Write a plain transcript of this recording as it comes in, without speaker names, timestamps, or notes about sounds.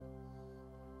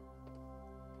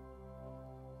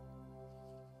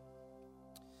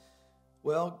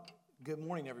Well, good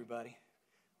morning, everybody.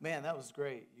 Man, that was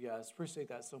great, you guys. Appreciate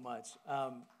that so much.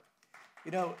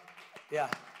 Yeah.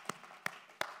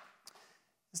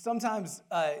 Sometimes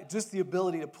just the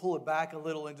ability to pull it back a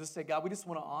little and just say, God, we just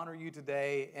want to honor you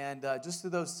today. And just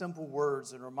through those simple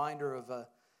words, and a reminder of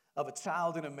a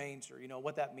child in a manger,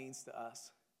 what that means to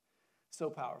us. So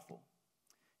powerful.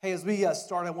 Hey, as we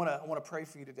start, I want to pray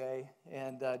for you today.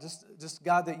 And just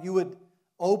God, that you would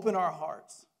open our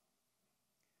hearts.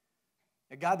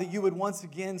 And God, that you would once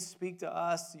again speak to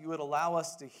us, you would allow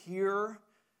us to hear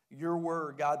your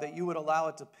word, God, that you would allow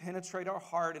it to penetrate our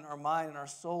heart and our mind and our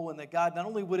soul, and that, God, not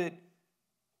only would it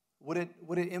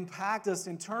impact us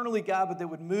internally, God, but that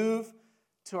would move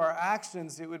to our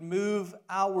actions, it would move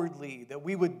outwardly, that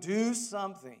we would do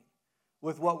something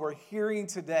with what we're hearing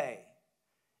today,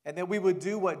 and that we would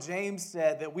do what James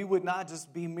said, that we would not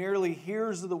just be merely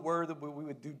hearers of the word, that we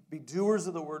would be doers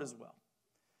of the word as well.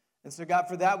 And so, God,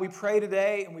 for that we pray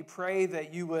today, and we pray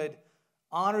that you would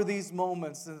honor these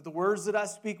moments, and that the words that I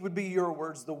speak would be your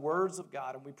words, the words of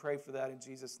God, and we pray for that in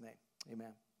Jesus' name.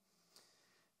 Amen.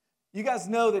 You guys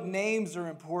know that names are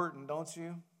important, don't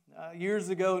you? Years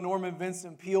ago, Norman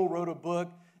Vincent Peale wrote a book,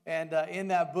 and in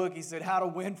that book, he said how to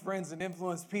win friends and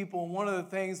influence people, and one of the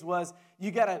things was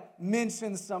you got to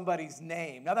mention somebody's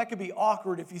name. Now, that could be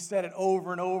awkward if you said it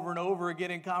over and over and over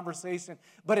again in conversation,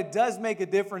 but it does make a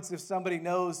difference if somebody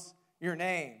knows your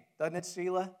name, doesn't it,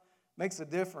 Sheila? Makes a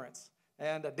difference.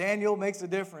 And Daniel, makes a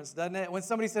difference, doesn't it? When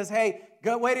somebody says, hey,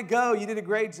 way to go, you did a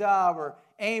great job, or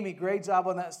Amy, great job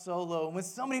on that solo. And when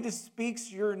somebody just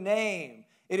speaks your name,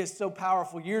 it is so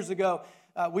powerful. Years ago,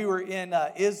 we were in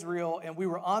Israel, and we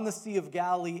were on the Sea of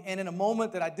Galilee, and in a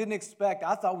moment that I didn't expect,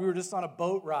 I thought we were just on a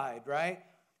boat ride, right?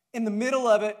 In the middle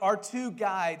of it, our two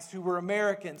guides, who were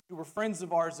Americans, who were friends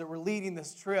of ours that were leading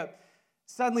this trip,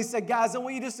 suddenly said, guys, I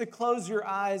want you just to close your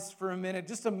eyes for a minute.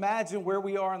 Just imagine where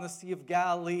we are on the Sea of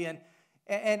Galilee, and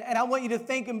I want you to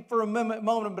think for a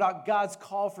moment about God's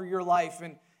call for your life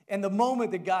and the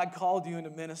moment that God called you into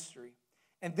ministry.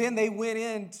 And then they went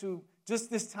into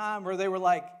just this time where they were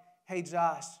like, hey,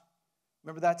 Josh,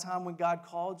 remember that time when God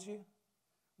called you?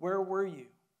 Where were you?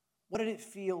 What did it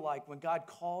feel like when God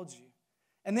called you?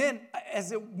 And then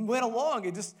as it went along,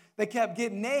 they kept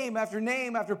getting name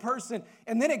after person.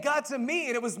 And then it got to me,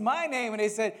 and it was my name. And they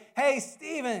said, hey,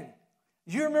 Stephen,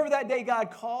 you remember that day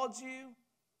God called you?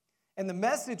 And the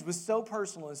message was so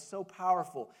personal and so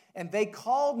powerful. And they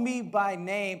called me by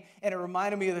name, and it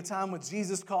reminded me of the time when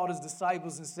Jesus called his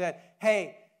disciples and said,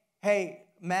 hey,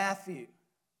 Matthew,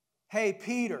 hey,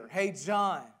 Peter, hey,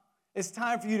 John, it's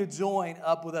time for you to join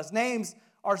up with us. Names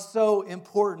are so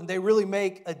important. They really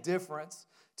make a difference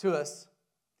to us.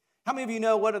 How many of you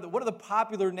know what are the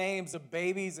popular names of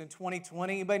babies in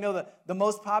 2020? Anybody know the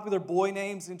most popular boy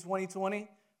names in 2020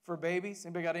 for babies?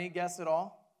 Anybody got any guess at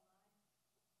all?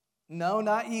 No,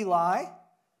 not Eli.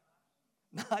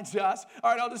 Not Josh.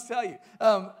 All right, I'll just tell you.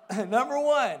 Number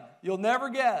one, you'll never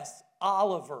guess,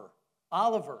 Oliver.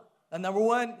 Oliver, the number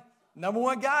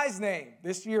one guy's name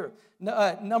this year.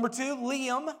 Number two,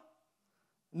 Liam.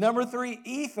 Number three,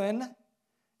 Ethan.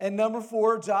 And number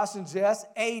four, Josh and Jess,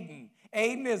 Aiden.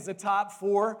 Aiden is the top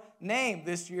 4 name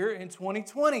this year in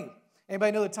 2020.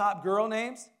 Anybody know the top girl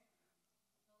names?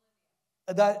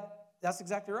 That's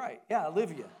exactly right. Yeah,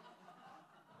 Olivia.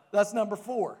 That's number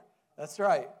 4. That's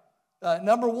right.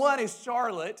 Number 1 is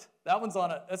Charlotte. That one's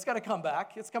it's got to come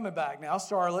back. It's coming back now.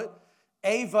 Charlotte,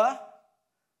 Ava,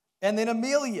 and then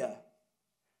Amelia.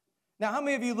 Now, how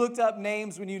many of you looked up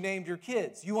names when you named your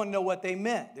kids? You want to know what they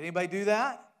meant. Did anybody do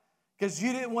that? Because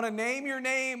you didn't want to name your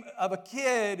name of a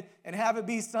kid and have it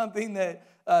be something that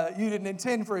you didn't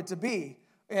intend for it to be.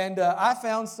 And I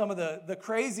found some of the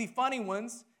crazy, funny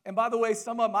ones. And by the way,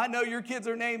 some of them, I know your kids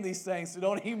are named these things, so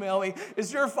don't email me.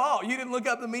 It's your fault. You didn't look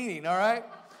up the meaning, all right?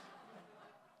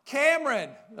 Cameron,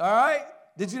 all right?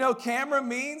 Did you know Cameron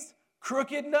means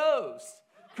crooked nose?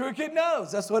 Crooked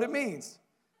nose, that's what it means.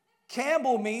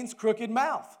 Campbell means crooked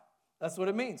mouth. That's what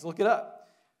it means. Look it up.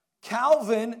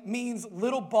 Calvin means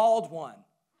little bald one.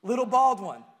 Little bald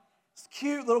one. It's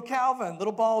cute, little Calvin,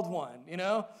 little bald one,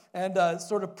 and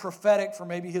sort of prophetic for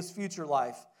maybe his future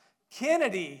life.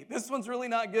 Kennedy, this one's really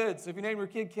not good. So if you name your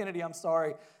kid Kennedy, I'm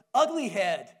sorry. Ugly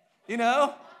head,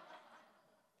 Hello,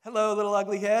 little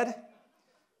ugly head.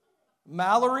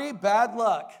 Mallory, bad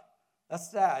luck. That's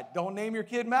sad. Don't name your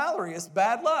kid Mallory. It's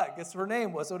bad luck. That's her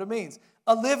name. That's what it means.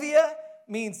 Olivia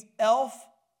means elf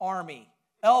army.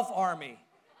 Elf army.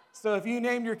 So if you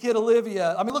named your kid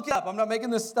Olivia, look it up. I'm not making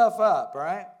this stuff up, all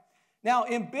right? Now,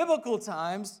 in biblical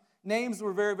times, names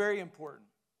were very, very important.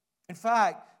 In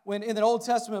fact, when in the Old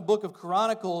Testament book of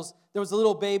Chronicles, there was a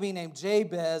little baby named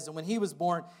Jabez, and when he was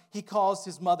born, he calls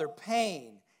his mother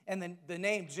Pain. And then the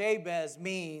name Jabez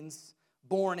means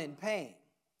born in pain.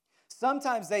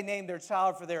 Sometimes they name their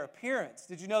child for their appearance.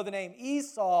 Did you know the name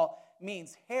Esau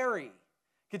means hairy?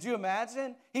 Could you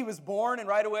imagine? He was born, and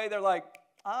right away they're like,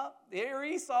 here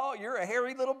Esau, you're a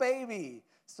hairy little baby.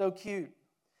 So cute.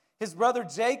 His brother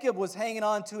Jacob was hanging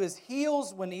on to his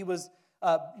heels when they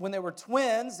were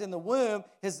twins in the womb.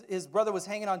 His brother was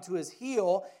hanging on to his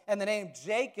heel, and the name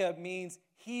Jacob means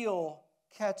heel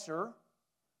catcher.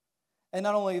 And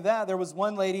not only that, there was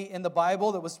one lady in the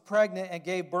Bible that was pregnant and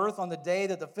gave birth on the day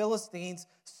that the Philistines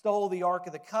stole the Ark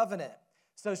of the Covenant.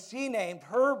 So she named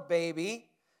her baby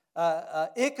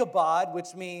Ichabod,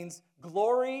 which means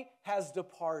glory has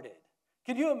departed.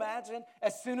 Can you imagine?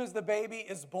 As soon as the baby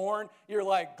is born, you're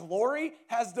like, glory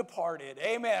has departed.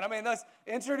 Amen. I mean, let's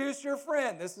introduce your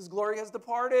friend. This is glory has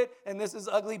departed, and this is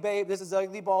ugly babe. This is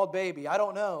ugly bald baby. I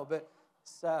don't know, but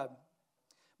sad.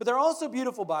 But they're also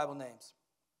beautiful Bible names,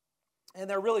 and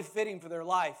they're really fitting for their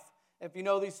life. If you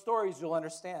know these stories, you'll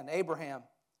understand. Abraham,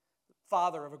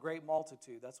 father of a great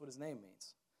multitude. That's what his name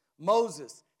means.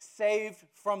 Moses, saved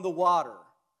from the water.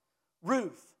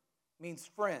 Ruth means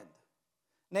friend.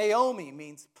 Naomi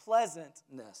means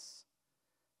pleasantness.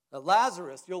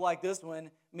 Lazarus, you'll like this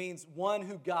one, means one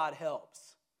who God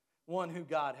helps. One who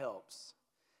God helps.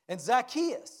 And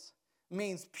Zacchaeus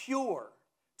means pure.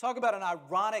 Talk about an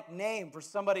ironic name for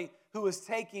somebody who was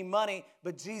taking money,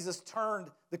 but Jesus turned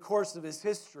the course of his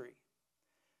history.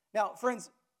 Now, friends,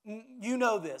 you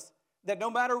know this, that no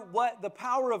matter what the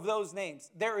power of those names,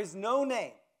 there is no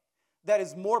name that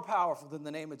is more powerful than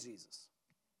the name of Jesus.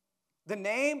 The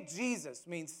name Jesus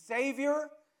means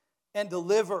Savior and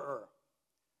Deliverer.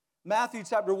 Matthew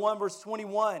chapter 1, verse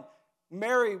 21,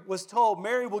 Mary was told,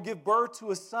 Mary will give birth to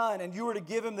a son, and you are to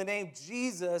give him the name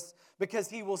Jesus because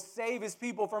he will save his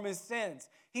people from his sins.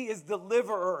 He is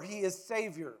Deliverer. He is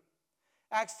Savior.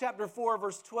 Acts chapter 4,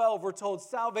 verse 12, we're told,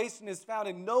 salvation is found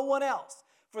in no one else,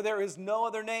 for there is no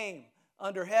other name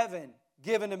under heaven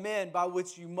given to men by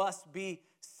which you must be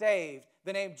saved.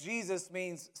 The name Jesus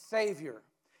means Savior.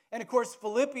 And of course,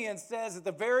 Philippians says at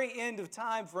the very end of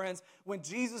time, friends, when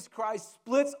Jesus Christ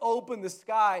splits open the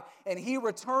sky and he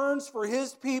returns for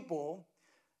his people,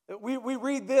 we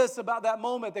read this about that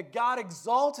moment, that God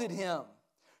exalted him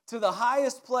to the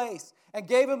highest place and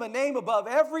gave him a name above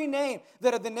every name,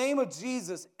 that at the name of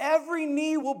Jesus, every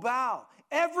knee will bow.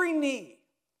 Every knee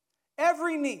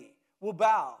will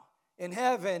bow in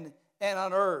heaven and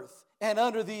on earth and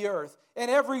under the earth. And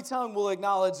every tongue will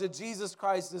acknowledge that Jesus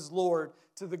Christ is Lord,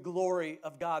 to the glory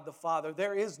of God the Father.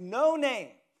 There is no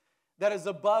name that is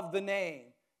above the name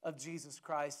of Jesus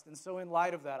Christ. And so in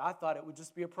light of that, I thought it would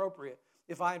just be appropriate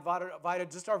if I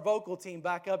invited just our vocal team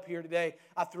back up here today.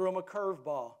 I threw them a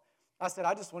curveball. I said,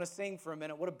 I just want to sing for a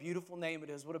minute. What a beautiful name it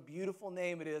is. What a beautiful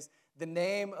name it is. The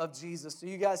name of Jesus. So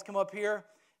you guys come up here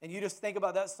and you just think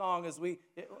about that song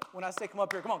when I say come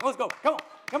up here, come on, let's go.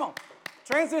 Come on.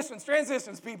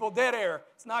 Transitions, people. Dead air.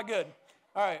 It's not good.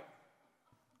 All right.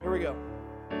 Here we go.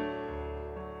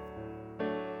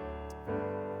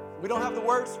 We don't have the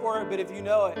words for it, but if you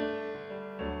know it.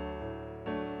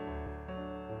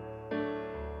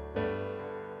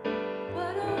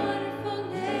 What a wonderful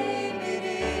name it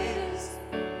is.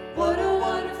 What a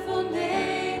wonderful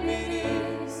name it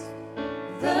is.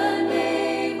 The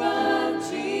name of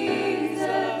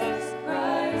Jesus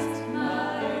Christ,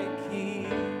 my King.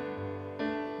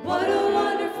 What a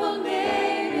wonderful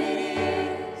name it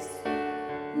is.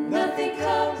 Nothing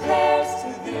compares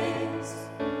to this.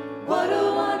 What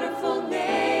a wonderful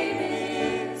name it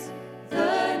is,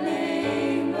 the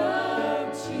name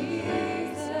of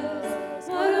Jesus.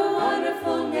 What a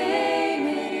wonderful name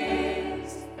it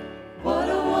is. What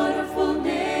a wonderful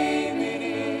name it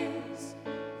is,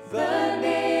 the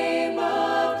name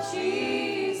of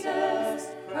Jesus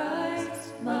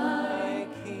Christ, my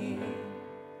King.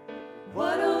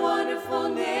 What a wonderful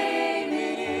name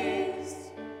it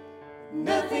is.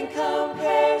 Nothing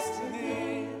compares to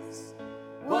this.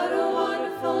 What a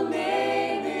wonderful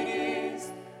name it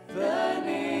is, the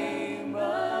name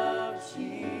of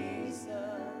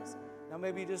Jesus. Now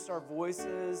maybe just our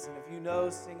voices, and if you know,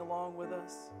 sing along with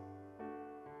us.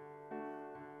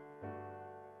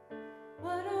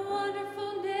 What a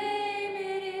wonderful name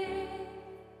it is.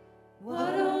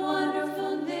 What a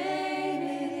wonderful name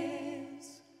it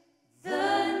is,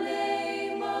 the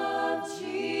name of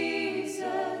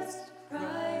Jesus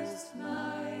Christ,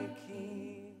 my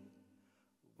King.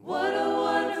 What a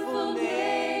wonderful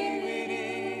name it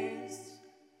is.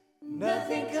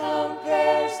 Nothing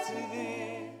compares to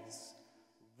this.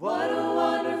 What a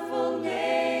wonderful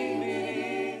name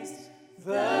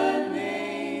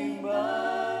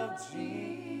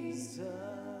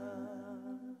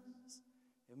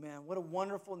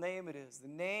wonderful name it is, the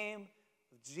name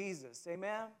of Jesus.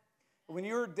 Amen? When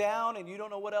you're down and you don't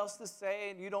know what else to say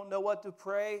and you don't know what to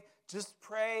pray, just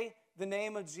pray the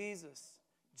name of Jesus.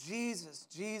 Jesus,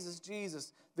 Jesus,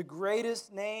 Jesus, the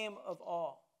greatest name of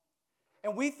all.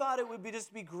 And we thought it would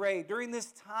just be great during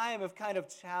this time of kind of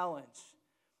challenge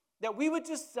that we would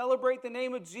just celebrate the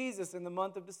name of Jesus in the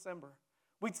month of December.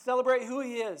 We'd celebrate who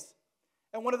he is.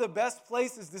 And one of the best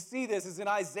places to see this is in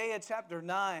Isaiah chapter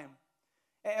 9.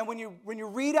 And when you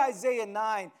read Isaiah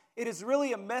 9, it is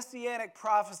really a messianic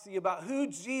prophecy about who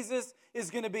Jesus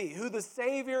is going to be, who the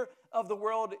Savior of the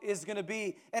world is going to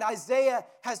be. And Isaiah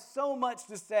has so much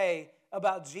to say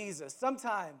about Jesus.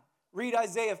 Sometime, read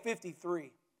Isaiah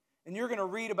 53, and you're going to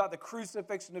read about the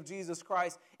crucifixion of Jesus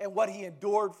Christ and what he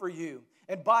endured for you.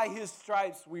 And by his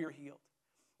stripes we are healed.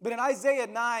 But in Isaiah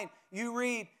 9, you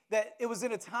read that it was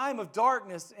in a time of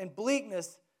darkness and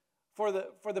bleakness for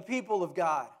the people of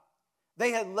God.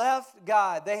 They had left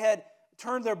God. They had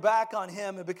turned their back on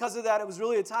him. And because of that, it was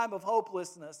really a time of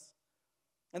hopelessness.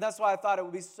 And that's why I thought it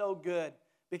would be so good.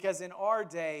 Because in our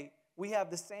day, we have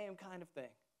the same kind of thing.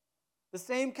 The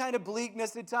same kind of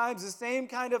bleakness at times, the same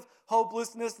kind of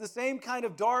hopelessness, the same kind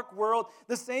of dark world,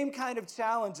 the same kind of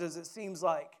challenges, it seems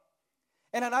like.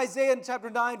 And in Isaiah chapter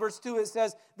 9, verse 2, it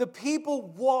says, the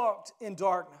people walked in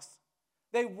darkness.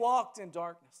 They walked in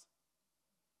darkness.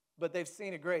 But they've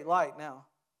seen a great light now.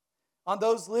 On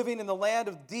those living in the land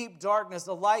of deep darkness,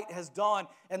 a light has dawned.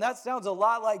 And that sounds a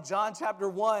lot like John chapter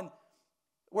 1,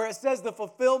 where it says the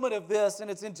fulfillment of this.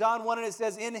 And it's in John 1, and it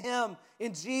says, in him,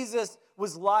 in Jesus,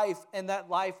 was life, and that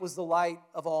life was the light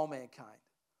of all mankind.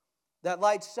 That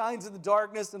light shines in the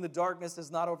darkness, and the darkness has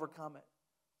not overcome it.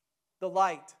 The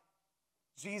light,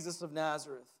 Jesus of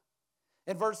Nazareth.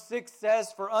 And verse 6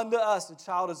 says, for unto us a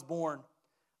child is born,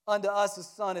 unto us a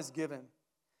son is given,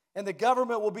 and the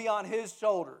government will be on his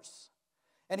shoulders.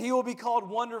 And he will be called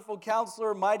Wonderful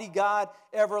Counselor, Mighty God,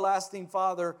 Everlasting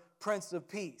Father, Prince of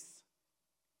Peace.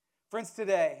 Friends,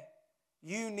 today,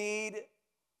 you need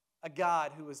a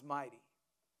God who is mighty.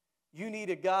 You need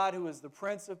a God who is the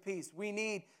Prince of Peace. We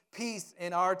need peace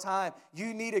in our time.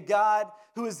 You need a God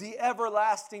who is the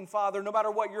everlasting Father. No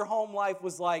matter what your home life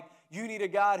was like, you need a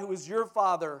God who is your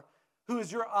Father, who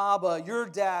is your Abba, your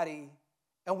Daddy,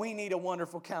 and we need a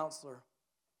wonderful counselor.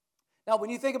 Now, when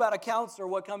you think about a counselor,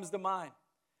 what comes to mind?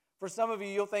 For some of you,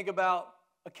 you'll think about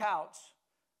a couch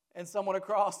and someone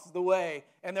across the way,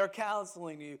 and they're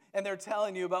counseling you, and they're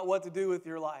telling you about what to do with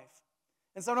your life.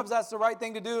 And sometimes that's the right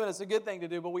thing to do, and it's a good thing to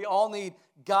do, but we all need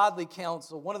godly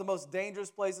counsel. One of the most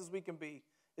dangerous places we can be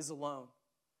is alone.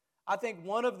 I think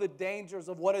one of the dangers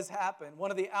of what has happened,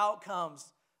 one of the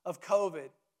outcomes of COVID,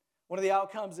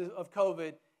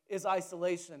 is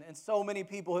isolation, and so many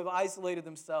people have isolated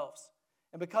themselves.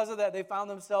 And because of that, they found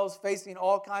themselves facing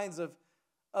all kinds of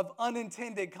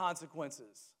unintended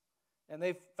consequences. And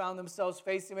they found themselves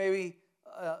facing maybe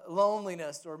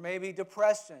loneliness or maybe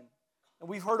depression. And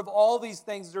we've heard of all these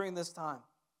things during this time.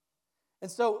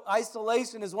 And so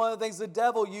isolation is one of the things the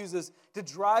devil uses to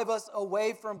drive us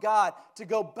away from God, to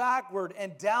go backward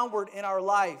and downward in our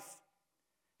life.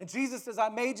 And Jesus says, I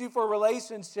made you for a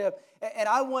relationship, and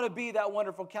I want to be that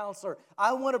wonderful counselor.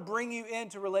 I want to bring you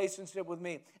into relationship with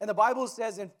me. And the Bible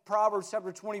says in Proverbs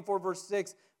chapter 24, verse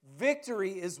 6,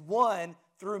 victory is won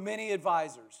through many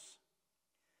advisors.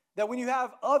 That when you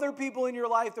have other people in your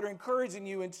life that are encouraging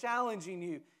you and challenging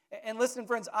you, and listen,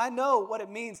 friends, I know what it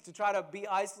means to try to be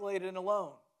isolated and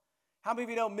alone. How many of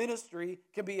you know ministry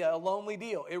can be a lonely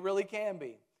deal? It really can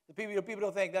be. People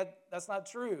don't think that's not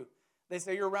true. They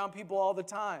say you're around people all the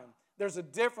time. There's a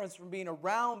difference from being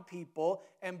around people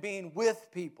and being with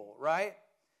people, right?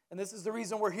 And this is the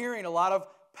reason we're hearing a lot of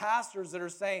pastors that are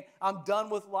saying, I'm done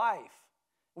with life.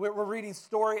 We're reading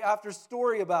story after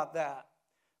story about that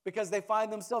because they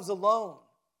find themselves alone.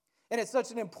 And it's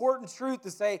such an important truth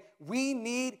to say we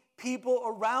need people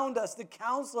around us to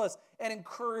counsel us and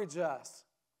encourage us.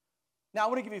 Now, I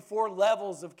want to give you 4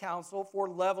 levels of counsel, 4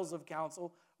 levels of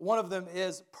counsel. One of them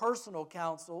is personal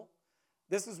counsel.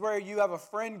 This is where you have a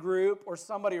friend group or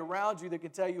somebody around you that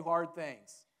can tell you hard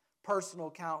things.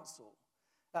 Personal counsel.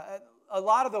 A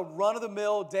lot of the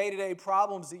run-of-the-mill, day-to-day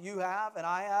problems that you have and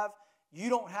I have, you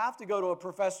don't have to go to a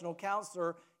professional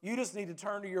counselor. You just need to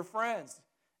turn to your friends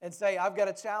and say, I've got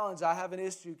a challenge. I have an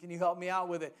issue. Can you help me out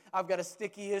with it? I've got a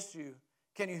sticky issue.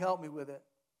 Can you help me with it?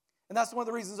 And that's one of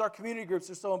the reasons our community groups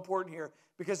are so important here,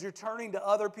 because you're turning to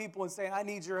other people and saying, I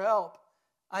need your help.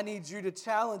 I need you to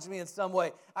challenge me in some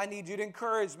way. I need you to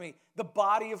encourage me. The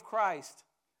body of Christ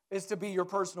is to be your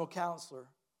personal counselor.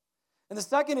 And the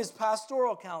second is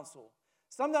pastoral counsel.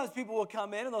 Sometimes people will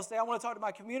come in and they'll say, I want to talk to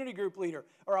my community group leader,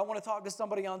 or I want to talk to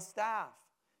somebody on staff.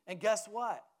 And guess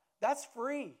what? That's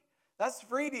free. That's a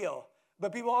free deal.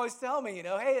 But people always tell me,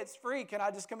 hey, it's free. Can I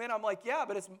just come in? I'm like, yeah,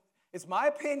 but it's my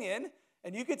opinion,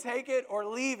 and you could take it or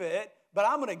leave it, but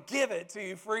I'm going to give it to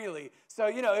you freely. So,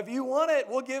 if you want it,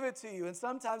 we'll give it to you. And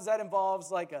sometimes that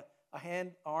involves like a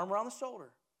arm around the shoulder.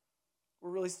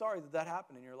 We're really sorry that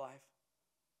happened in your life.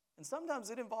 And sometimes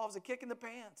it involves a kick in the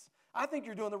pants. I think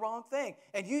you're doing the wrong thing,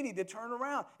 and you need to turn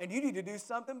around, and you need to do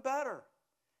something better.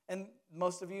 And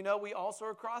most of you know we also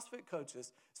are CrossFit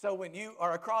coaches. So when you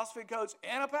are a CrossFit coach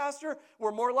and a pastor,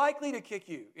 we're more likely to kick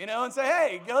you, and say,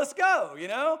 hey, let's go,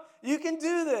 You can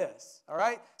do this, all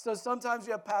right? So sometimes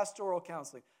you have pastoral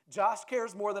counseling. Josh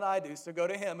cares more than I do, so go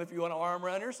to him if you want an arm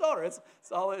around your shoulder. It's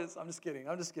all it is. I'm just kidding.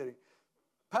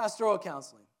 Pastoral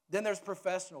counseling. Then there's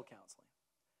professional counseling.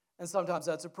 And sometimes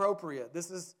that's appropriate.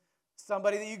 This is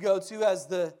somebody that you go to has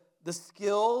the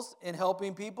skills in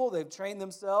helping people. They've trained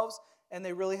themselves, and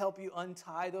they really help you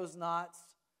untie those knots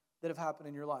that have happened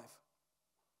in your life.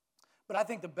 But I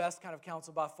think the best kind of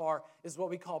counsel by far is what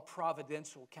we call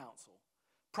providential counsel.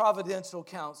 Providential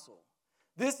counsel.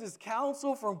 This is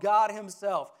counsel from God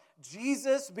himself.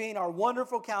 Jesus being our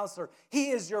wonderful counselor. He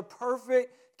is your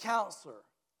perfect counselor.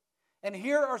 And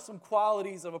here are some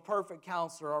qualities of a perfect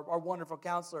counselor, our wonderful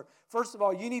counselor. First of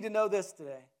all, you need to know this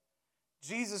today.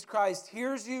 Jesus Christ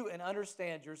hears you and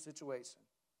understands your situation.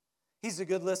 He's a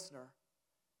good listener.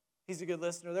 He's a good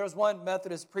listener. There was one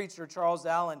Methodist preacher, Charles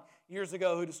Allen, years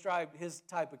ago who described his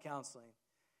type of counseling.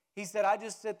 He said, I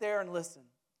just sit there and listen.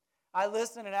 I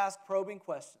listen and ask probing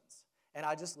questions, and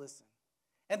I just listen.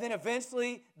 And then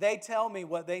eventually they tell me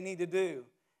what they need to do.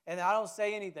 And I don't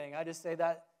say anything. I just say,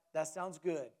 that sounds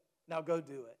good. Now go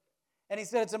do it. And he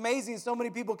said, it's amazing. So many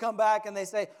people come back and they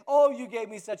say, oh, you gave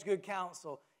me such good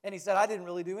counsel. And he said, I didn't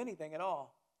really do anything at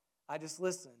all. I just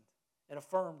listened and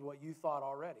affirmed what you thought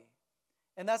already.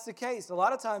 And that's the case. A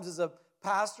lot of times as a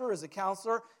pastor, as a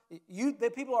counselor,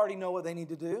 people already know what they need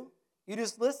to do. You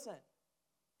just listen.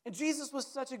 And Jesus was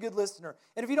such a good listener.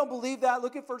 And if you don't believe that,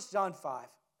 look at 1 John 5.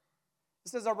 It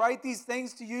says, I write these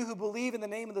things to you who believe in the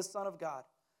name of the Son of God,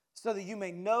 so that you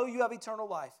may know you have eternal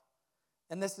life.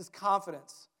 And this is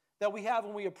confidence that we have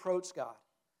when we approach God,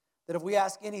 that if we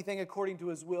ask anything according to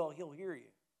his will, he'll hear you.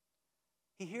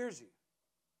 He hears you.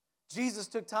 Jesus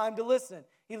took time to listen.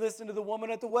 He listened to the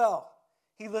woman at the well.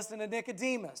 He listened to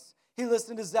Nicodemus. He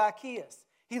listened to Zacchaeus.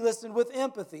 He listened with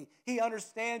empathy. He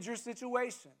understands your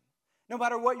situation. No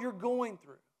matter what you're going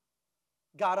through,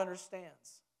 God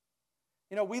understands.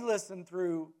 We listen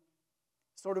through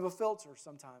sort of a filter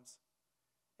sometimes.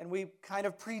 And we kind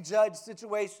of prejudge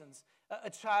situations. A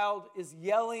child is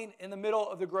yelling in the middle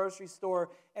of the grocery store,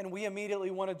 and we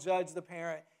immediately want to judge the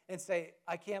parent and say,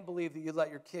 I can't believe that you let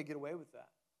your kid get away with that.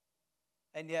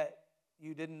 And yet,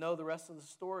 you didn't know the rest of the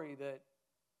story,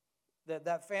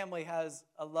 that family has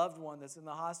a loved one that's in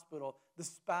the hospital, the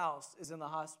spouse is in the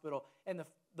hospital, and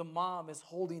the mom is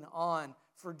holding on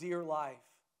for dear life.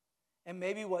 And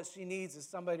maybe what she needs is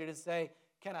somebody to say,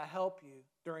 can I help you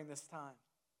during this time?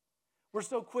 We're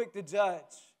so quick to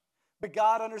judge, but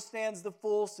God understands the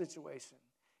full situation.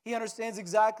 He understands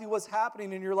exactly what's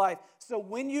happening in your life. So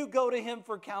when you go to him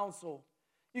for counsel,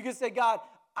 you can say, God,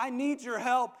 I need your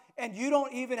help, and you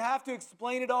don't even have to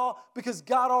explain it all because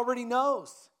God already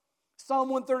knows. Psalm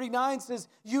 139 says,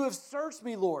 you have searched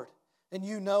me, Lord, and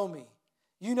you know me.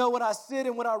 You know when I sit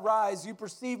and when I rise. You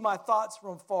perceive my thoughts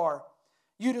from far.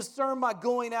 You discern my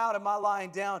going out and my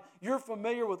lying down. You're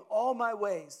familiar with all my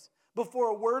ways. Before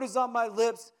a word is on my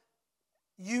lips,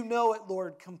 you know it,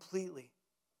 Lord, completely.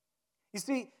 You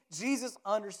see, Jesus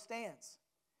understands.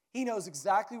 He knows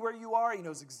exactly where you are. He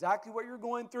knows exactly what you're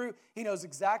going through. He knows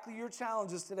exactly your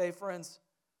challenges today, friends.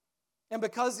 And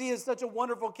because he is such a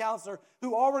wonderful counselor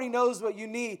who already knows what you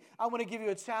need, I want to give you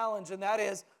a challenge, and that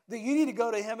is that you need to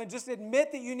go to him and just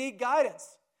admit that you need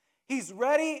guidance. He's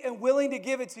ready and willing to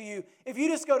give it to you. If you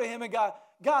just go to him and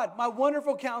God, my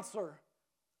wonderful counselor,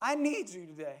 I need you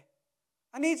today.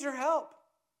 I need your help.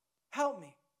 Help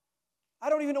me. I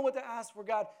don't even know what to ask for,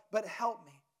 God, but help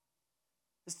me.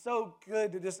 It's so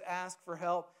good to just ask for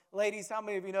help. Ladies, how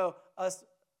many of you know us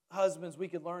husbands, we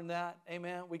could learn that?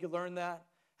 Amen? We could learn that.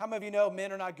 How many of you know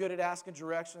men are not good at asking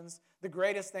directions? The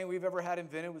greatest thing we've ever had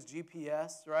invented was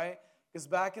GPS, right? Because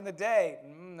back in the day,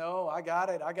 no, I got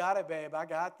it, babe, I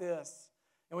got this.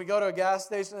 And we go to a gas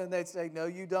station and they'd say, no,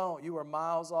 you don't. You are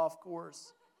miles off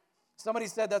course. Somebody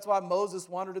said that's why Moses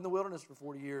wandered in the wilderness for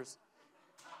 40 years.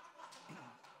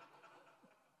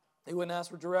 He wouldn't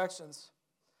ask for directions.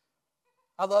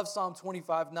 I love Psalm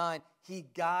 25:9. He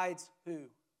guides who?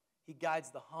 He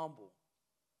guides the humble.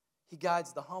 He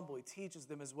guides the humble. He teaches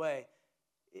them his way.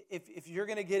 If you're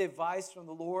going to get advice from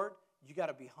the Lord, you got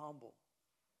to be humble.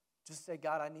 Just say,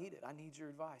 God, I need it. I need your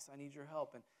advice. I need your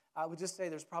help. And I would just say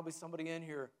there's probably somebody in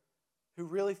here who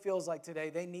really feels like today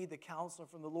they need the counsel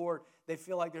from the Lord. They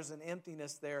feel like there's an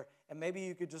emptiness there. And maybe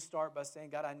you could just start by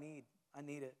saying, God, I need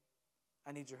it.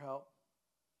 I need your help.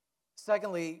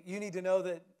 Secondly, you need to know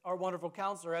that our wonderful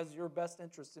counselor has your best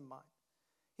interest in mind.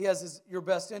 He has your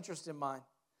best interest in mind.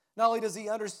 Not only does he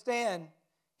understand,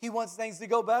 he wants things to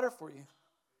go better for you.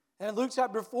 And in Luke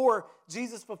chapter 4,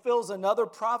 Jesus fulfills another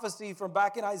prophecy from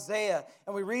back in Isaiah.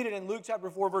 And we read it in Luke chapter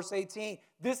 4, verse 18.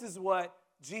 This is what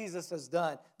Jesus has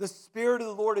done. The Spirit of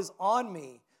the Lord is on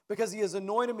me because he has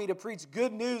anointed me to preach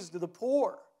good news to the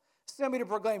poor. Sent me to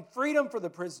proclaim freedom for the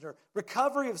prisoner,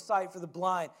 recovery of sight for the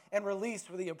blind, and release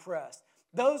for the oppressed.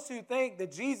 Those who think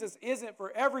that Jesus isn't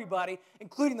for everybody,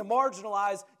 including the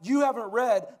marginalized, you haven't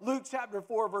read Luke chapter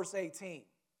 4, verse 18.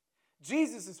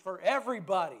 Jesus is for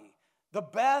everybody. The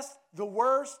best, the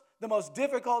worst, the most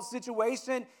difficult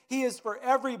situation, he is for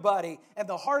everybody. And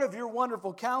the heart of your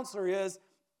wonderful counselor is,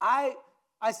 I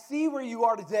see where you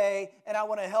are today, and I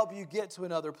want to help you get to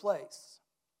another place.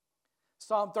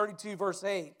 Psalm 32, verse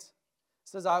 8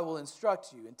 says, I will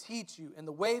instruct you and teach you in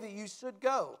the way that you should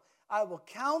go. I will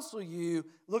counsel you,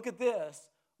 look at this,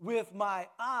 with my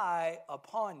eye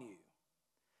upon you.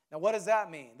 Now, what does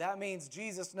that mean? That means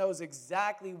Jesus knows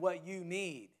exactly what you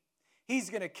need. He's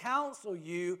going to counsel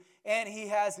you, and he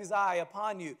has his eye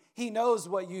upon you. He knows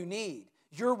what you need.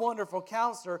 Your wonderful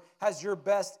counselor has your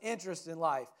best interest in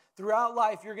life. Throughout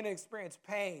life, you're going to experience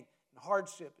pain and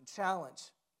hardship and challenge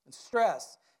and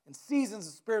stress and seasons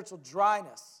of spiritual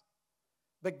dryness.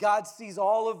 But God sees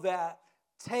all of that,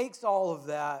 takes all of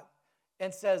that,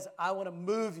 and says, I want to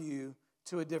move you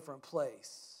to a different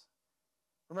place.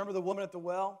 Remember the woman at the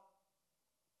well?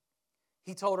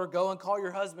 He told her, go and call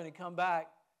your husband and come back.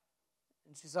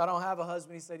 And she said, I don't have a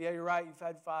husband. He said, yeah, you're right. You've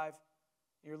had 5.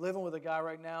 You're living with a guy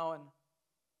right now.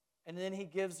 And then he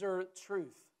gives her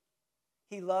truth.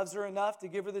 He loves her enough to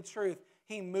give her the truth.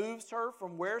 He moves her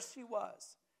from where she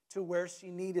was to where she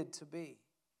needed to be.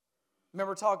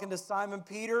 Remember talking to Simon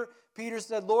Peter? Peter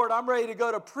said, Lord, I'm ready to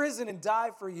go to prison and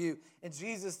die for you. And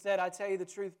Jesus said, I tell you the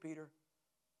truth, Peter.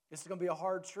 This is going to be a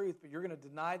hard truth, but you're going to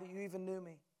deny that you even knew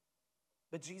me.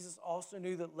 But Jesus also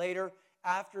knew that later,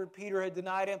 after Peter had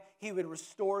denied him, he would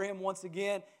restore him once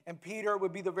again. And Peter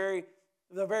would be the very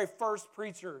first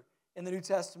preacher in the New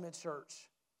Testament church.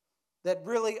 That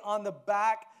really on the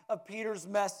back of Peter's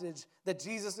message that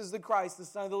Jesus is the Christ, the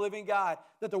Son of the living God,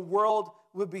 that the world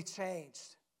would be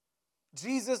changed.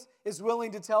 Jesus is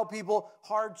willing to tell people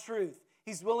hard truth.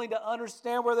 He's willing to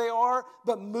understand where they are,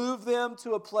 but move them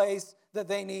to a place that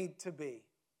they need to be.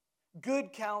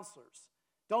 Good counselors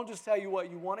don't just tell you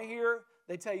what you want to hear,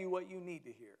 they tell you what you need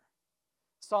to hear.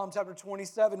 Psalm chapter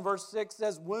 27, verse 6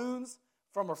 says, wounds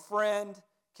from a friend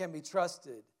can be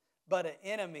trusted, but an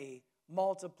enemy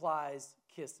multiplies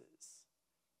kisses.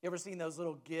 You ever seen those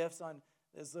little gifs on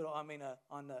this little? On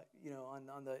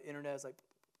the internet? It's like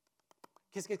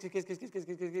kiss, kiss, kiss, kiss, kiss, kiss, kiss,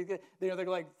 kiss, kiss, kiss. They're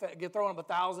like throwing up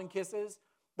 1,000 kisses.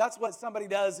 That's what somebody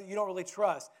does that you don't really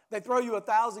trust. They throw you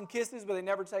 1,000 kisses, but they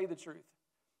never tell you the truth.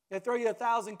 They throw you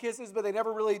 1,000 kisses, but they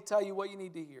never really tell you what you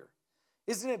need to hear.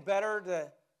 Isn't it better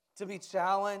to be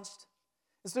challenged?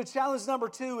 And so challenge number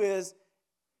 2 is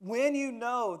when you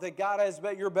know that God has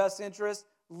your best interest,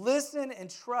 listen and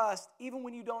trust even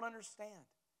when you don't understand.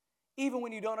 Even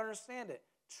when you don't understand it.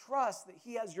 Trust that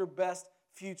he has your best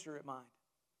future in mind.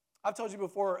 I've told you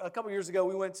before, a couple years ago,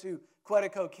 we went to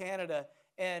Quetico, Canada,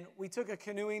 and we took a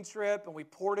canoeing trip, and we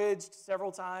portaged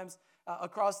several times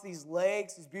across these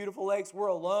lakes, these beautiful lakes. We're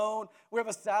alone. We have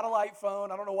a satellite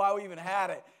phone. I don't know why we even had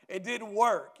it. It didn't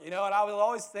work, and I was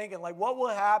always thinking, like, what will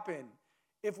happen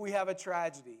if we have a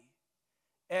tragedy?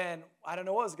 And I don't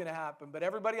know what was going to happen, but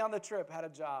everybody on the trip had a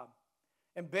job.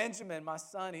 And Benjamin, my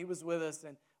son, he was with us,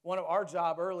 and one of our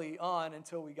job early on,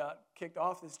 until we got kicked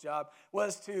off this job,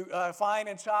 was to find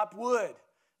and chop wood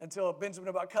until Benjamin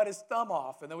about cut his thumb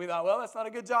off. And then we thought, well, that's not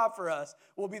a good job for us.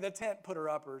 We'll be the tent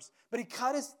putter-uppers. But he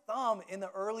cut his thumb in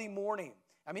the early morning.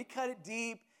 I mean, he cut it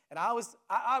deep. And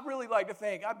I really like to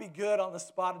think I'd be good on the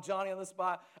spot, Johnny on the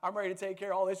spot. I'm ready to take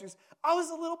care of all the issues. I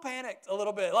was a little panicked a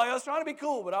little bit. Like, I was trying to be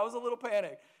cool, but I was a little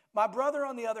panicked. My brother,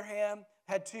 on the other hand,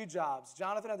 had 2 jobs.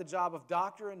 Jonathan had the job of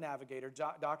doctor and navigator.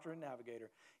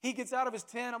 He gets out of his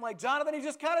tent. I'm like, Jonathan, he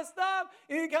just cut his thumb.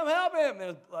 You need to come help him.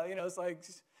 And it's like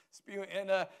spewing.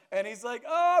 And he's like,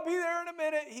 oh, I'll be there in a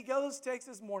minute. He goes, takes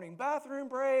his morning bathroom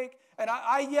break. And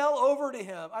I yell over to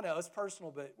him. I know, it's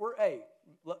personal, but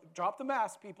drop the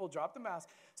mask, people. Drop the mask.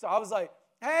 So I was like,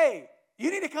 hey,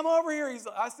 you need to come over here.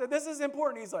 I said, this is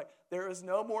important. He's like, there is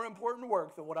no more important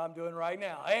work than what I'm doing right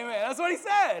now. Amen. That's what he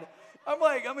said. I'm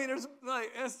like, there's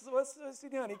like, what's he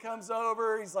doing? He comes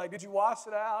over. He's like, did you wash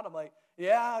it out? I'm like,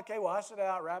 yeah, okay, wash it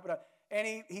out, wrap it up.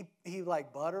 And he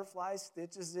like butterfly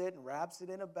stitches it and wraps it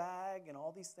in a bag and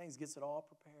all these things, gets it all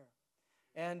prepared.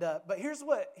 And but here's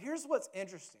what's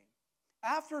interesting.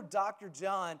 After Dr.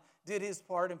 John did his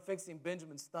part in fixing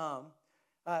Benjamin's thumb,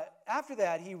 after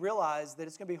that he realized that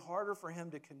it's going to be harder for him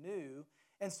to canoe.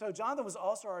 And so Jonathan was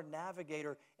also our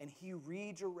navigator, and he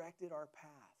redirected our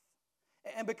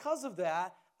path. And because of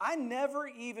that, I never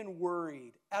even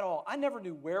worried at all. I never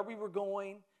knew where we were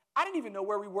going. I didn't even know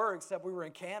where we were, except we were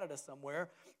in Canada somewhere.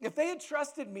 If they had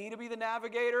trusted me to be the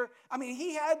navigator,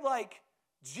 he had like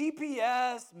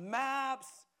GPS, maps,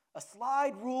 a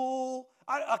slide rule,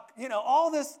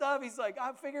 all this stuff. He's like,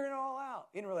 I'm figuring it all out.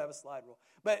 He didn't really have a slide rule.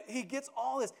 But he gets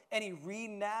all this, and he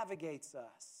re-navigates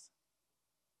us.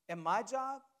 And my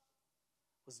job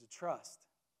was to trust.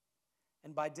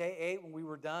 And by day 8, when we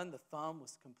were done, the thumb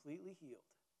was completely healed.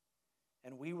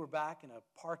 And we were back in a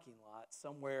parking lot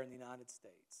somewhere in the United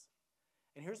States.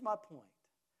 And here's my point.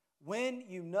 When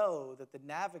you know that the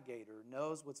navigator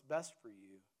knows what's best for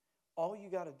you, all you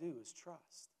got to do is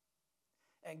trust.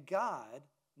 And God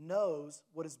knows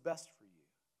what is best for you.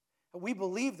 And we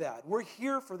believe that. We're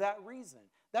here for that reason.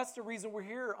 That's the reason we're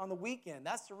here on the weekend.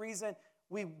 That's the reason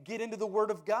we get into the Word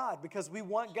of God, because we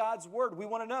want God's Word. We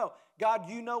want to know, God,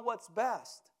 you know what's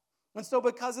best. And so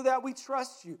because of that, we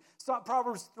trust you. So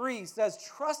Proverbs 3 says,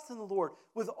 trust in the Lord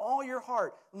with all your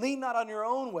heart. Lean not on your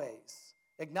own ways.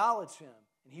 Acknowledge him,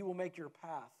 and he will make your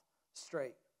path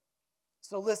straight.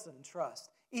 So listen and trust,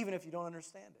 even if you don't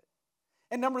understand it.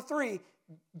 And number 3,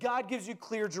 God gives you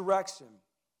clear direction.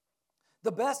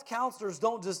 The best counselors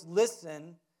don't just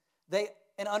listen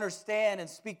and understand and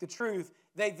speak the truth.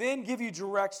 They then give you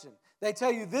direction. They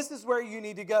tell you this is where you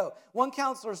need to go. One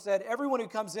counselor said, everyone who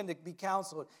comes in to be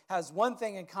counseled has one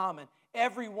thing in common.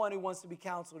 Everyone who wants to be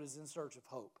counseled is in search of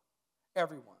hope.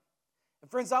 Everyone.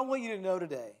 And friends, I want you to know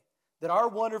today that our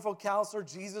wonderful counselor,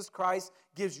 Jesus Christ,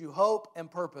 gives you hope and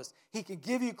purpose. He can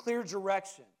give you clear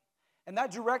direction. And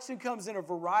that direction comes in a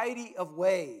variety of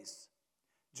ways.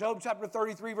 Job chapter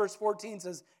 33, verse 14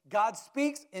 says, God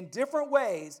speaks in different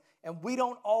ways, and we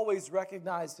don't always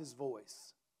recognize his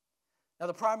voice. Now,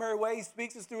 the primary way he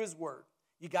speaks is through his word.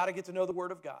 You got to get to know the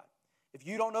word of God. If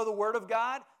you don't know the word of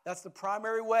God, that's the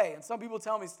primary way. And some people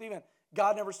tell me, Stephen,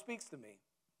 God never speaks to me.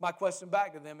 My question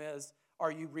back to them is,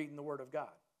 are you reading the word of God?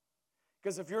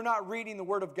 Because if you're not reading the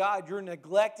word of God, you're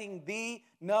neglecting the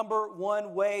number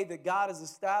one way that God has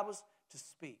established to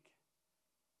speak.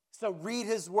 So read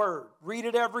his word. Read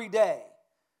it every day.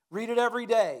 Read it every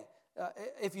day.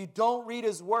 If you don't read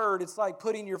his word, it's like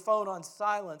putting your phone on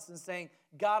silence and saying,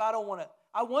 God, I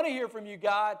want to hear from you,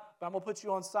 God, but I'm going to put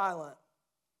you on silent.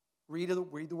 Read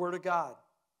the word of God.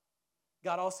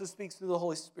 God also speaks through the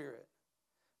Holy Spirit.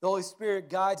 The Holy Spirit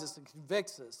guides us and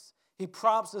convicts us. He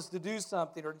prompts us to do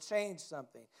something or to change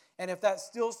something. And if that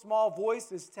still small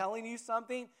voice is telling you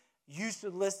something, you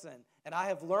should listen. And I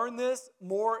have learned this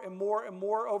more and more and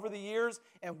more over the years.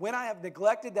 And when I have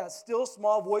neglected that still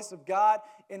small voice of God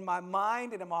in my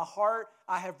mind and in my heart,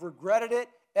 I have regretted it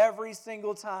every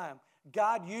single time.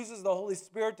 God uses the Holy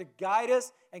Spirit to guide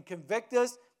us and convict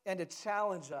us and to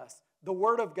challenge us. The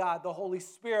Word of God, the Holy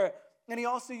Spirit. And he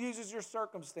also uses your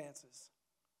circumstances.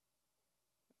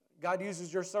 God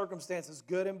uses your circumstances,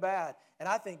 good and bad. And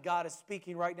I think God is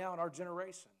speaking right now in our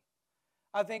generation.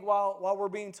 I think while we're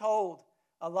being told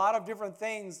a lot of different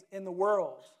things in the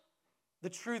world, the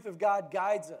truth of God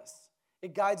guides us.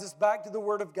 It guides us back to the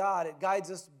Word of God. It guides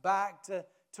us back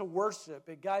to worship.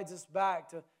 It guides us back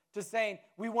to saying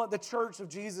we want the church of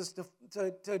Jesus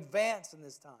to advance in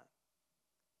this time.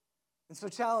 And so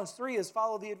challenge 3 is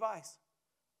follow the advice.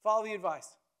 Follow the advice.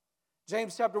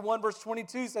 James chapter 1 verse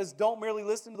 22 says, don't merely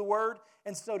listen to the word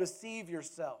and so deceive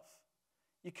yourself.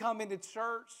 You come into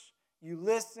church, you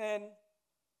listen,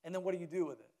 and then what do you do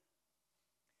with it?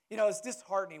 You know, it's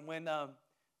disheartening when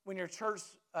your church,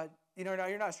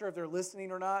 you're not sure if they're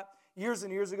listening or not. Years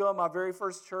and years ago in my very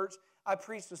first church, I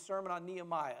preached a sermon on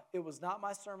Nehemiah. It was not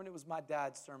my sermon, it was my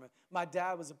dad's sermon. My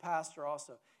dad was a pastor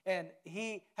also. And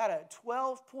he had a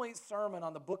 12-point sermon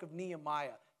on the book of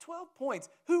Nehemiah. 12 points.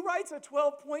 Who writes a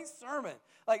 12-point sermon?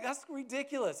 Like, that's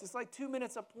ridiculous. It's like 2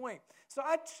 minutes a point. So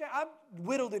I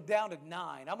whittled it down to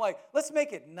 9. I'm like, let's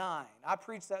make it 9. I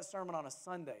preached that sermon on a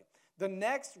Sunday. The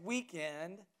next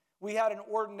weekend, we had an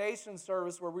ordination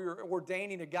service where we were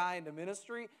ordaining a guy into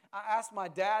ministry. I asked my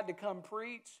dad to come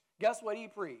preach. Guess what he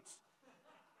preached?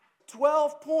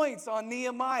 12 points on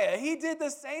Nehemiah. He did the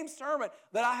same sermon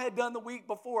that I had done the week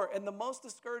before. And the most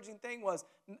discouraging thing was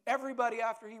everybody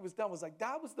after he was done was like,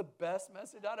 that was the best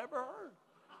message I'd ever heard.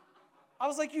 I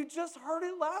was like, you just heard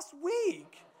it last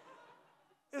week.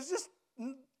 It's just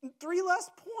 3 less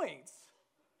points.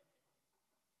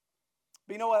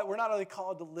 But you know what? We're not only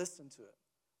called to listen to it.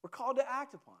 We're called to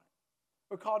act upon it.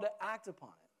 We're called to act upon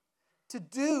it. To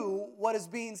do what is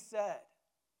being said.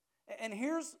 And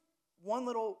here's one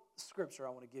little scripture I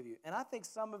want to give you. And I think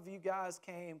some of you guys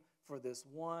came for this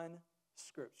one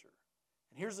scripture.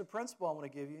 And here's the principle I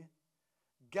want to give you.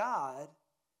 God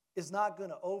is not going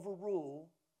to overrule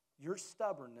your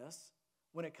stubbornness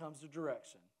when it comes to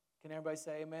direction. Can everybody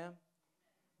say amen?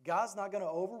 God's not going to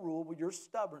overrule your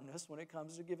stubbornness when it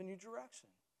comes to giving you direction.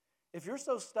 If you're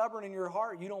so stubborn in your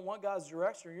heart, you don't want God's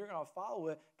direction, or you're going to follow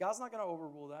it, God's not going to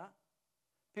overrule that.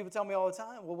 People tell me all the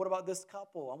time, well, what about this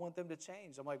couple? I want them to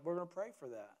change. I'm like, we're going to pray for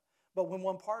that. But when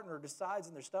one partner decides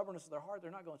in their stubbornness of their heart,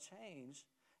 they're not going to change,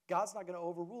 God's not going to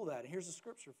overrule that. And here's the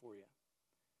scripture for you.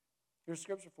 Here's a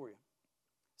scripture for you.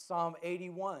 Psalm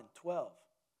 81:12.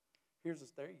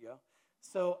 There you go.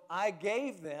 So I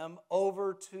gave them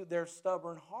over to their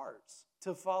stubborn hearts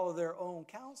to follow their own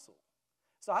counsel.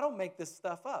 So I don't make this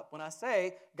stuff up. When I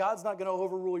say God's not going to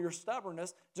overrule your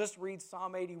stubbornness, just read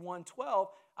Psalm 81:12.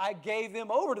 I gave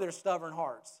them over to their stubborn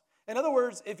hearts. In other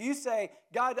words, if you say,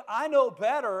 God, I know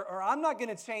better, or I'm not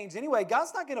going to change anyway,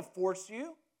 God's not going to force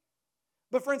you.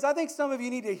 But friends, I think some of you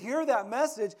need to hear that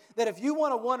message, that if you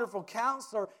want a wonderful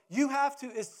counselor, you have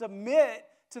to submit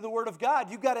to the Word of God.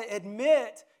 You've got to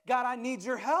admit, God, I need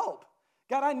your help.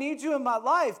 God, I need you in my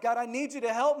life. God, I need you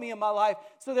to help me in my life.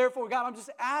 So therefore, God, I'm just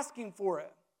asking for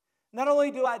it. Not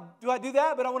only do I do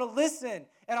that, but I want to listen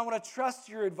and I want to trust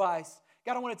your advice.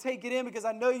 God, I want to take it in because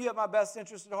I know you have my best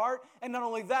interest at heart. And not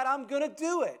only that, I'm going to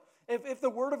do it. If the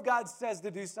Word of God says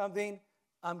to do something,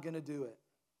 I'm going to do it.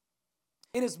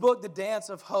 In his book, The Dance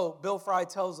of Hope, Bill Fry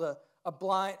tells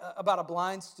about a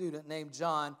blind student named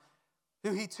John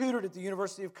who he tutored at the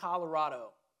University of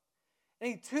Colorado. And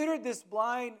he tutored this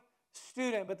blind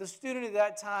student, but the student at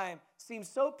that time seemed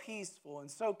so peaceful and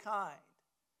so kind.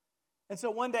 And so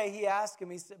one day he asked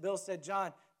him, Bill said,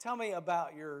 John, tell me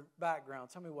about your background.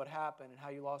 Tell me what happened and how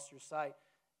you lost your sight.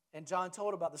 And John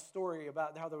told about the story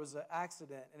about how there was an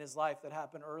accident in his life that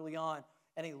happened early on,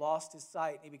 and he lost his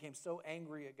sight, and he became so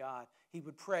angry at God. He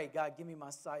would pray, God, give me my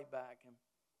sight back. And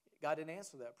God didn't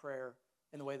answer that prayer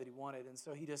in the way that he wanted, and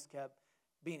so he just kept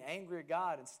being angry at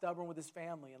God and stubborn with his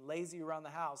family and lazy around the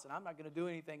house, and I'm not going to do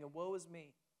anything, and woe is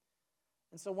me.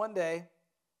 And so one day,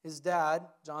 his dad,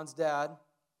 John's dad,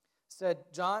 said,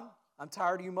 John, I'm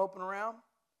tired of you moping around.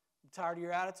 I'm tired of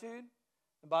your attitude.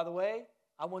 And by the way,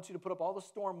 I want you to put up all the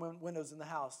storm windows in the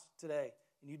house today,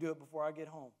 and you do it before I get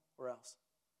home, or else.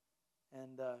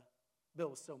 And Bill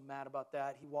was so mad about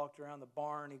that. He walked around the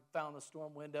barn. He found the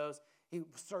storm windows. He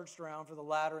searched around for the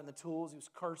ladder and the tools. He was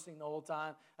cursing the whole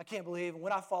time. I can't believe, and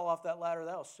when I fall off that ladder,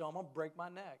 that'll show them I'll break my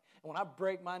neck. And when I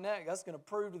break my neck, that's going to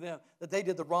prove to them that they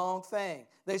did the wrong thing.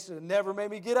 They should have never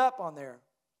made me get up on there.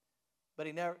 But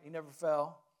he never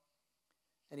fell.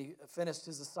 And he finished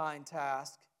his assigned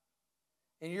task.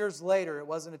 And years later, it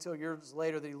wasn't until years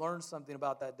later that he learned something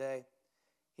about that day.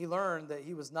 He learned that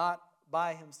he was not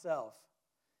by himself.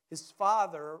 His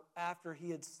father, after he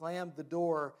had slammed the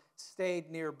door, stayed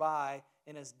nearby,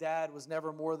 and his dad was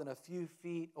never more than a few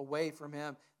feet away from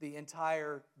him the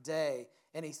entire day.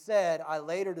 And he said, I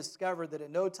later discovered that at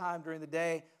no time during the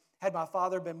day had my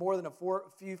father been more than a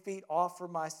few feet off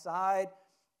from my side,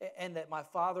 and that my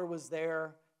father was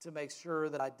there to make sure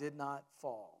that I did not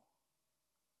fall.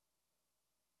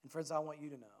 And friends, I want you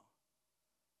to know,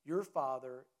 your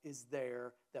Father is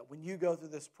there, that when you go through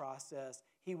this process,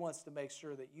 He wants to make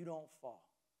sure that you don't fall.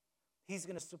 He's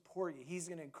going to support you. He's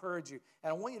going to encourage you.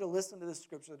 And I want you to listen to this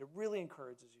scripture that it really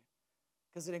encourages you,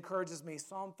 because it encourages me.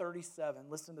 Psalm 37,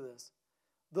 listen to this.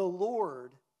 The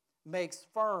Lord makes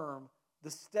firm the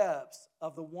steps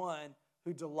of the one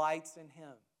who delights in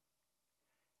Him.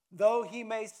 Though he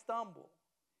may stumble,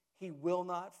 he will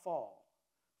not fall,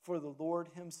 for the Lord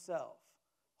Himself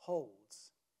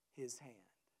holds his hand.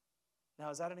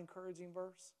 Now, is that an encouraging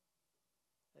verse?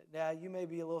 Now, you may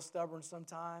be a little stubborn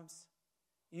sometimes.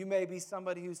 You may be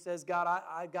somebody who says, God,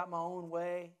 I got my own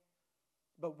way.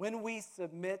 But when we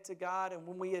submit to God and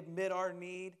when we admit our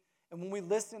need and when we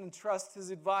listen and trust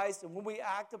His advice and when we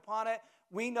act upon it,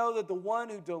 we know that the one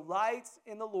who delights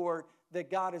in the Lord, that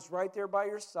God is right there by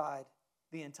your side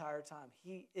the entire time.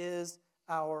 He is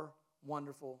our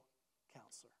wonderful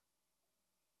counselor.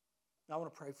 Now, I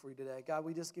want to pray for you today. God,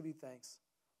 we just give you thanks.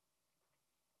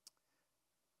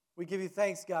 We give you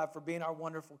thanks, God, for being our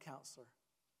wonderful counselor.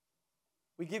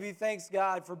 We give you thanks,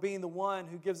 God, for being the one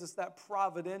who gives us that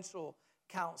providential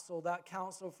counsel, that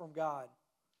counsel from God.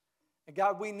 And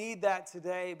God, we need that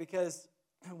today because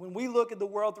when we look at the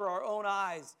world through our own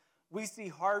eyes, we see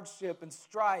hardship and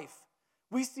strife.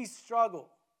 We see struggle.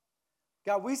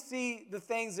 God, we see the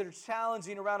things that are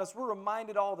challenging around us. We're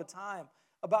reminded all the time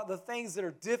about the things that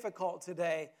are difficult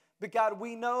today. But God,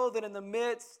 we know that in the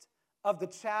midst of the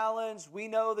challenge, we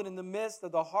know that in the midst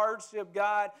of the hardship,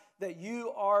 God, that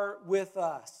you are with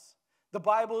us. The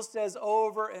Bible says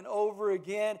over and over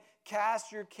again,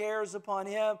 cast your cares upon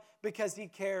him because he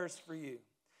cares for you.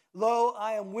 Lo,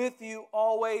 I am with you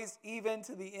always, even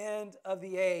to the end of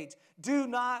the age. Do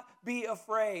not be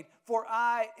afraid, for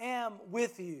I am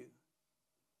with you.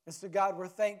 And so, God, we're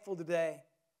thankful today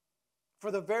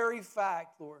for the very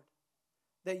fact, Lord,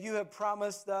 that you have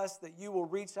promised us that you will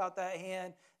reach out that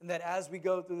hand and that as we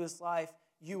go through this life,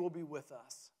 you will be with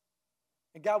us.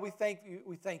 And God, we thank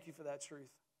you for that truth.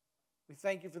 We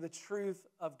thank you for the truth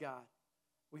of God.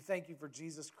 We thank you for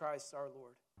Jesus Christ, our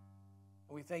Lord.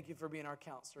 And we thank you for being our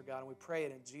counselor, God, and we pray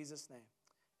it in Jesus' name.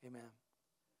 Amen.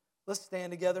 Let's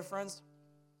stand together, friends.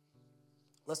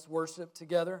 Let's worship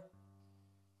together.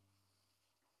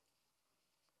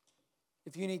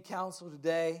 If you need counsel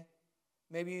today,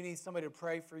 maybe you need somebody to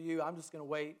pray for you, I'm just going to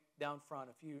wait down front.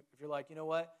 If you're like, you know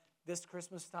what, this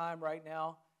Christmas time right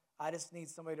now, I just need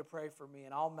somebody to pray for me,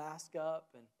 and I'll mask up,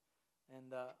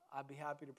 and I'd be happy to